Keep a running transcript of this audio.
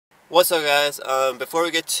What's up, guys? Before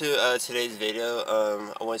we get to today's video,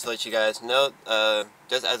 I wanted to let you guys know,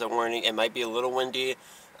 just as a warning, it might be a little windy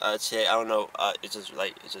today. I don't know, it's just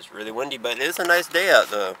really windy, but it is a nice day out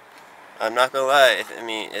though. I'm not gonna lie.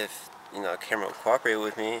 If you know, camera will cooperate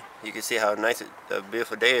with me, you can see how nice, a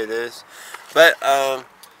beautiful day it is. But I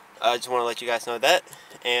just want to let you guys know that,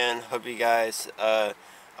 and hope you guys are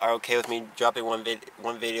okay with me dropping one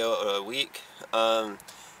video a week.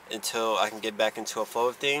 Until I can get back into a flow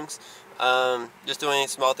of things. Just doing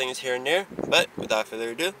small things here and there, but without further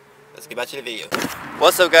ado, let's get back to the video.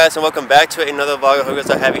 What's up, guys, and welcome back to another vlog. I hope you guys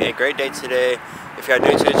are having a great day today. If you are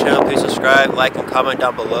new to the channel, please subscribe, like, and comment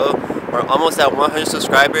down below. We're almost at 100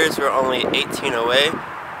 subscribers. We're only 18 away.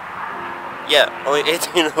 Yeah, only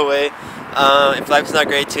 18 away. If life is not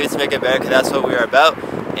great too, to make it better, because that's what we are about.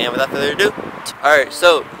 And without further ado, alright,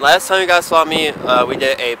 so last time you guys saw me, we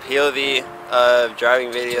did a POV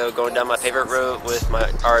driving video going down my favorite road with my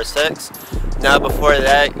RSX. Now before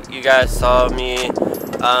that, you guys saw me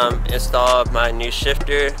install my new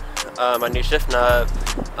shifter, my new shift knob,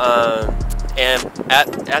 and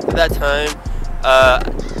after that time,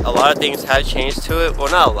 a lot of things have changed to it. Well,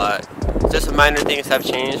 not a lot, just minor things have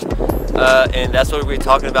changed, and that's what we're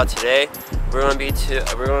talking about today. We're going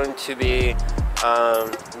to be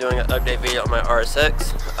doing an update video on my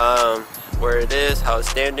RSX, where it is, how it's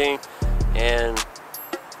standing. And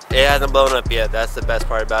it hasn't blown up yet. That's the best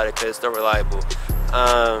part about it, because it's still reliable.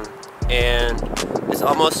 And it's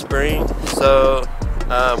almost spring, so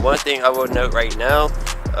one thing I will note right now,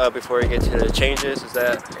 before we get to the changes, is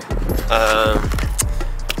that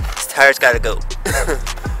these tires gotta go.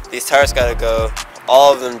 These tires gotta go.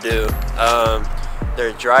 All of them do.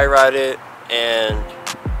 They're dry rotted, and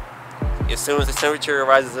as soon as the temperature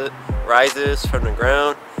rises from the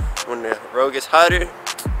ground, when the road gets hotter,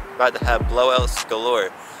 about to have blowouts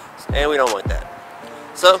galore, and we don't want that.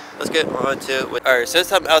 So let's get on to it. Alright,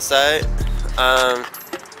 since I'm outside, I'm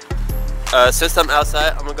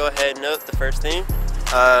gonna go ahead and note the first thing.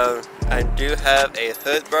 I do have a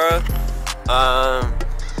hood bar.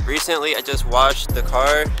 Recently I just washed the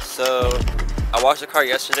car, so I washed the car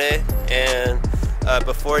yesterday, and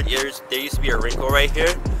before there used to be a wrinkle right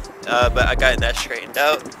here, but I got that straightened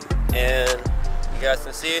out, and you guys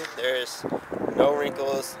can see there's no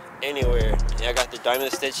wrinkles anywhere. And I got the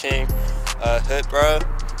diamond stitching hood bra,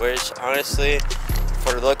 which honestly,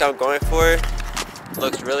 for the look I'm going for,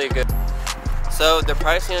 looks really good. So the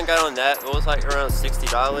pricing I got on that, it was like around $60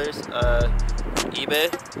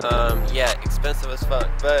 eBay. Yeah, expensive as fuck,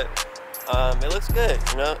 but it looks good,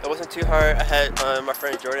 you know. It wasn't too hard. I had my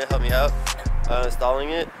friend Jordan help me out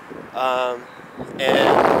installing it,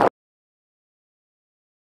 and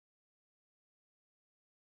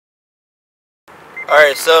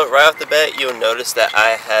alright, so right off the bat, you'll notice that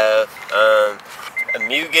I have a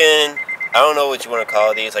Mugen. I don't know what you want to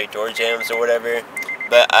call these, like door jams or whatever,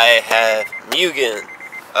 but I have Mugen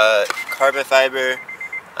carbon fiber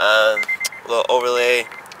little overlay,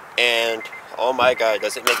 and oh my god,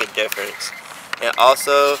 does it make a difference. And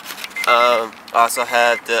also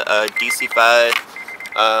have the DC5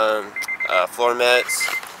 floor mats.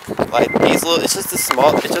 Like these little, it's just the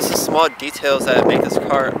small details that make this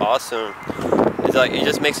car awesome. It's like, it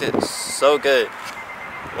just makes it so good.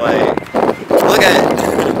 Like, look at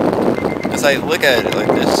it. It's like, look at it. Like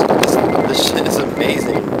this shit is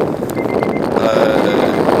amazing.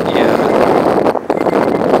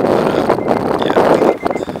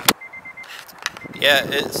 Yeah,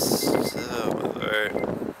 it's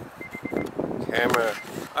camera.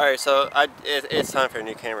 Alright, so it's time for a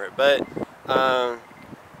new camera, but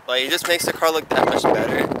like, it just makes the car look that much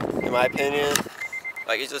better, in my opinion.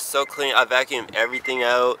 Like, it's just so clean. I vacuumed everything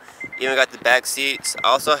out, even got the back seats. I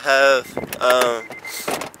also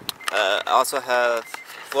have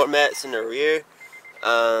floor mats in the rear,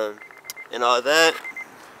 and all that.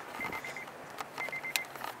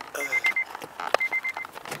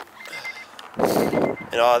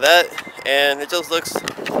 And it just looks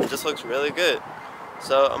really good.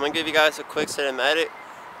 So I'm gonna give you guys a quick cinematic,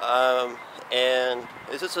 and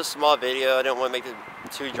it's just a small video. I didn't want to make it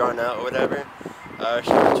too drawn out or whatever.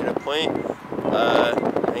 Short to the point.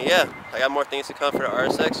 And yeah, I got more things to come for the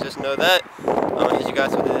RSX. Just know that. I'm gonna hit you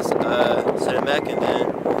guys with this cinematic, and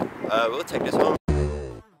then we'll take this home.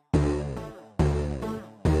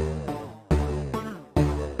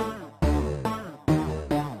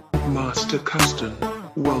 Master Custom,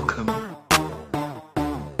 welcome.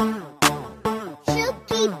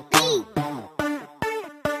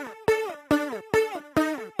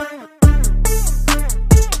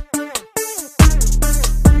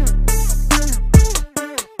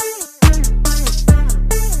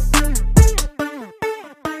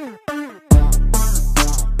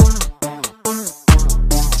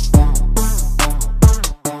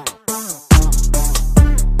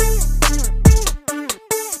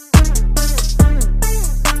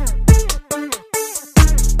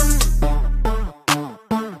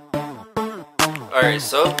 Alright,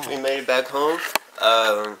 so we made it back home,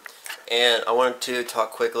 and I wanted to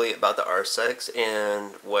talk quickly about the RSX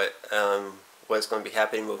and what's going to be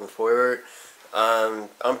happening moving forward.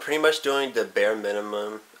 I'm pretty much doing the bare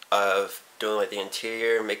minimum of doing like the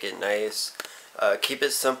interior, make it nice, keep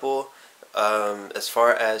it simple. As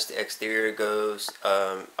far as the exterior goes,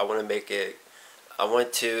 I want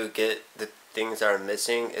to get the things that are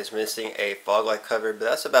missing. It's missing a fog light cover, but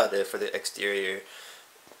that's about it for the exterior.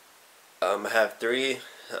 I have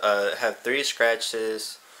three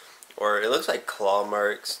scratches, or it looks like claw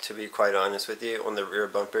marks, to be quite honest with you, on the rear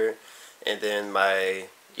bumper, and then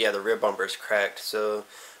the rear bumper is cracked. So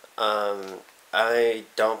I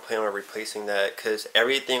don't plan on replacing that because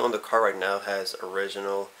everything on the car right now has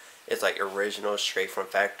original. It's like original, straight from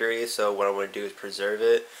factory. So what I want to do is preserve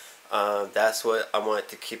it. That's what I want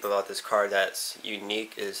to keep about this car that's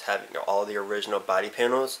unique, is having all the original body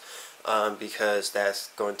panels, because that's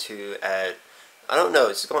going to add, I don't know,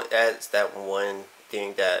 it's going to add that one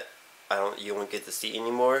thing that you won't get to see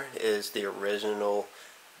anymore, is the original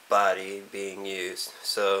body being used.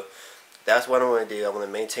 So that's what I want to do. I want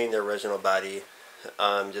to maintain the original body,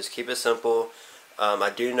 just keep it simple. I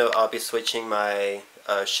do know I'll be switching my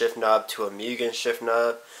shift knob to a Mugen shift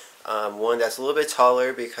knob, one that's a little bit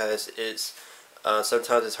taller, because it's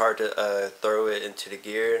sometimes it's hard to throw it into the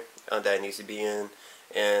gear that it needs to be in,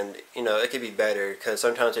 and you know, it could be better because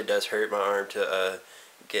sometimes it does hurt my arm to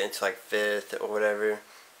get into like fifth or whatever.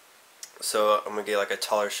 So I'm gonna get like a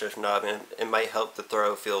taller shift knob, and it might help the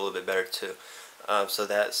throw feel a little bit better too. So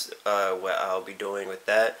that's what I'll be doing with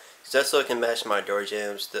that, just so it can match my door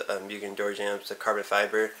jambs, the Mugen door jambs, the carbon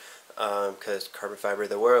fiber, because carbon fiber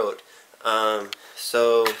the world.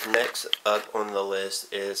 So next up on the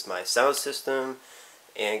list is my sound system,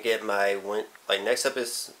 and get my next up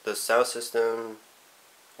is the sound system,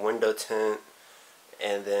 window tint,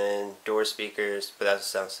 and then door speakers, but that's a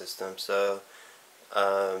sound system. So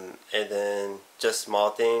and then just small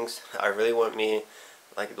things. I really want me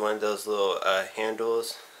like one of those little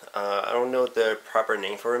handles. I don't know what the proper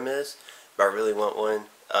name for them is, but I really want one.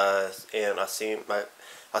 And I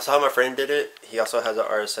saw my friend did it. He also has an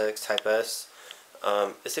RSX Type S.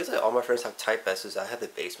 It seems like all my friends have Type S's. I have the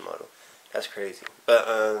base model. That's crazy. But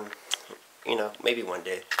you know, maybe one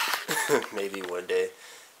day. Maybe one day.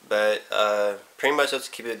 But pretty much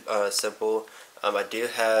just keep it simple. I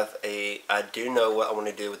do know what I want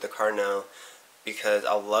to do with the car now, because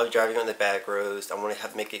I love driving on the back roads. I want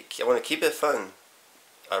to keep it fun.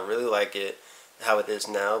 I really like it how it is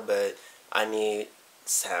now, but I need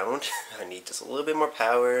sound. I need just a little bit more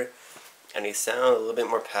power. I need sound, a little bit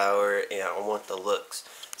more power, and I want the looks.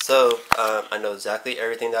 So I know exactly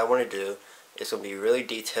everything that I want to do. It's going to be really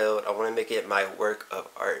detailed. I want to make it my work of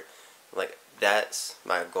art. Like, that's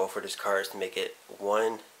my goal for this car, is to make it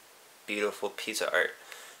one beautiful piece of art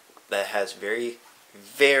that has very,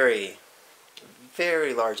 very,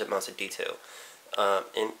 very large amounts of detail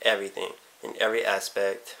in everything, in every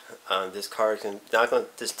aspect. This car is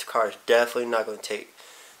definitely not going to take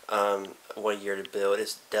 1 year to build.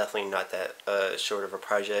 It's definitely not that short of a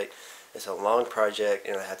project. It's a long project,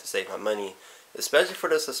 and I have to save my money, especially for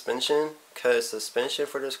the suspension, because suspension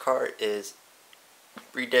for this car is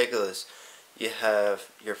ridiculous. You have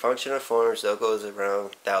your functional forms, that goes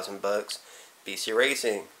around $1,000. BC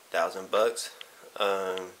Racing, $1,000.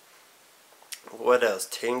 What else?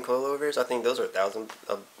 10 coilovers. I think those are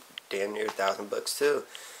damn near $1,000 too.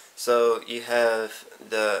 So you have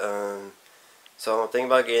the so I'm thinking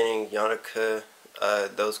about getting Yannica.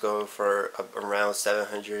 Those go for around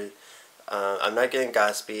 700. I'm not getting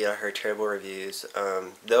Godspeed. I heard terrible reviews.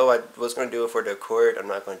 Though I was going to do it for the Accord, I'm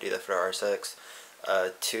not going to do that for the RSX.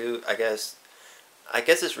 I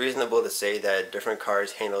guess it's reasonable to say that different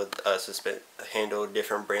cars handle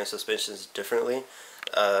different brand suspensions differently,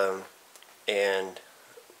 and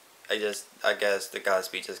I guess the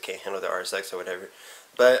Godspeed just can't handle the RSX or whatever.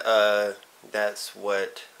 But that's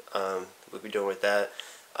what we'll be doing with that.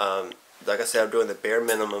 Like I said, I'm doing the bare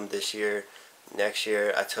minimum this year. Next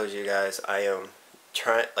year, I told you guys I am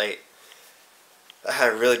trying. Like, I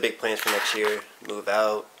have really big plans for next year. Move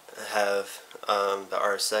out, have the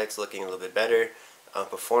RSX looking a little bit better,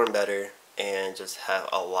 perform better, and just have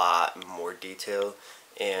a lot more detail.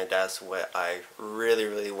 And that's what I really,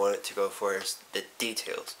 really wanted to go for, is the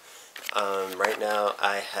details. Right now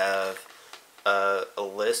I have a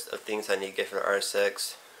list of things I need to get for the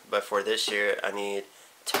RSX, but for this year I need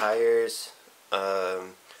tires.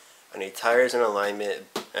 I need tires in alignment.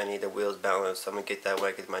 I need the wheels balanced. So I'm gonna get that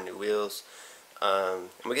when I get my new wheels. I'm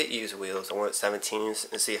gonna get used wheels. I want 17s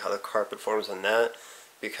and see how the car performs on that,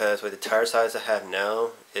 because with the tire size I have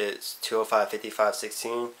now, it's 205, 55,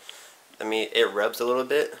 16. I mean, it rubs a little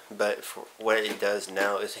bit, but for what it does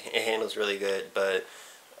now, it handles really good. But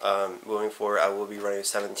moving forward, I will be running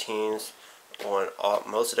 17s on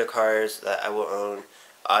most of the cars that I will own.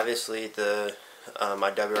 Obviously,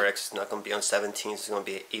 my WRX is not going to be on 17s. It's going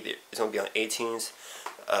to be it's going to be on 18s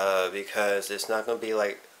because it's not going to be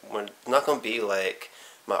like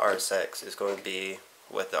my RSX. It's going to be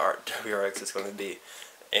what the WRX is going to be,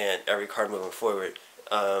 and every car moving forward.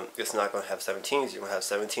 It's not going to have 17s. You're going to have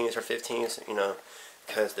 17s or 15s, you know,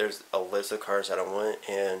 because there's a list of cars that I want,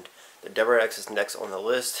 and the WRX is next on the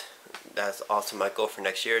list. That's also my goal for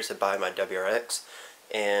next year, is to buy my WRX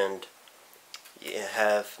and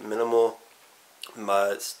have minimal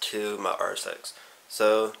mods to my RSX.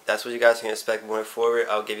 So that's what you guys can expect moving forward.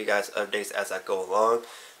 I'll give you guys updates as I go along.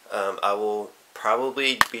 I will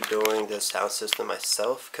probably be doing the sound system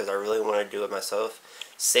myself because I really want to do it myself.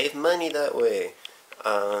 Save money that way.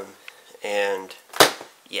 And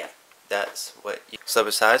yeah, that's what so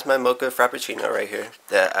besides my mocha frappuccino right here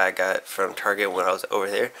that I got from Target when I was over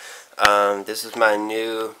there, this is my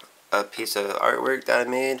new piece of artwork that I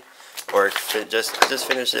made, or I just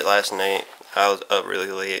finished it last night. I was up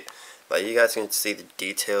really late, but you guys can see the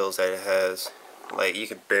details that it has. Like, you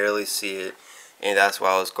can barely see it, and that's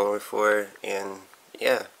what I was going for. And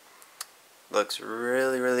yeah, looks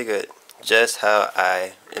really good, just how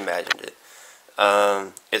I imagined it.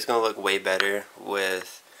 It's gonna look way better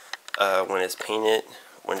with when it's painted,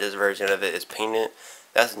 when this version of it is painted.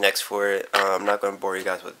 That's next for it. I'm not gonna bore you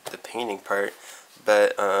guys with the painting part,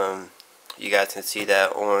 but you guys can see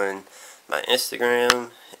that on my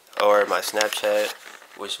Instagram or my Snapchat,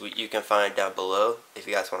 which you can find down below if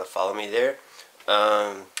you guys want to follow me there.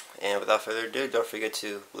 And without further ado, don't forget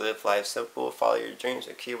to live life simple, follow your dreams,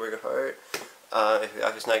 and keep working hard. If your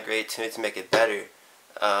life is not great, tune in to make it better.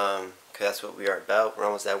 Because that's what we are about. We're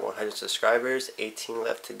almost at 100 subscribers, 18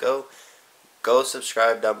 left to go. Go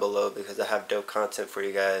subscribe down below because I have dope content for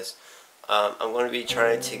you guys. I'm going to be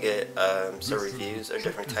trying to get some reviews of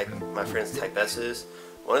different my friends' Type S's.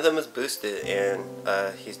 One of them is boosted, and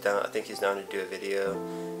he's down. I think he's down to do a video.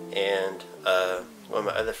 And one of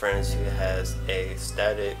my other friends who has a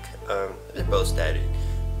static, they're both static,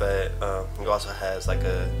 but who also has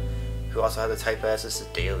a Type S. This is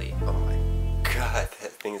daily. Oh my god,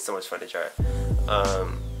 that thing is so much fun to drive.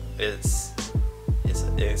 It's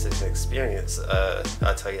an experience,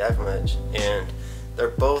 I'll tell you that much. And they're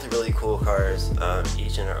both really cool cars,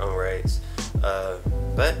 each in their own rights,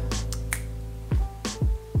 but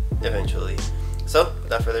eventually. So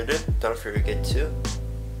without further ado, don't forget to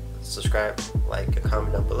subscribe, like, and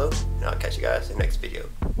comment down below, and I'll catch you guys in the next video.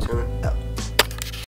 Tune out.